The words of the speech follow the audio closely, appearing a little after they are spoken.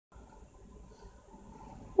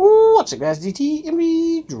What's up, guys?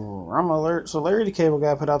 DTMP drama alert. So Larry the Cable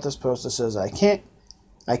Guy put out this post that says, I can't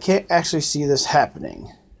actually see this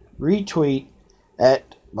happening. Retweet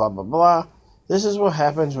at blah blah blah. This is what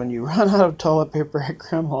happens when you run out of toilet paper at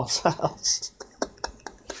grandma's house.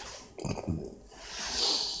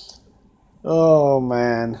 Oh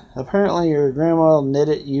man. Apparently your grandma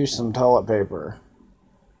knitted you some toilet paper.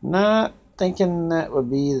 Not thinking that would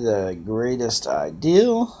be the greatest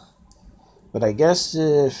ideal. But I guess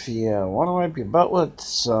if you want to wipe your butt with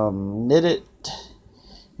some knitted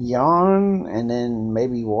yarn and then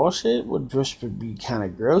maybe wash it, would just be kind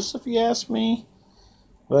of gross if you ask me.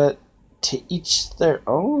 But to each their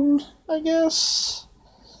own, I guess.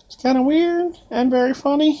 It's kind of weird and very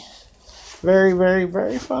funny. Very, very,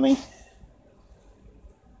 very funny.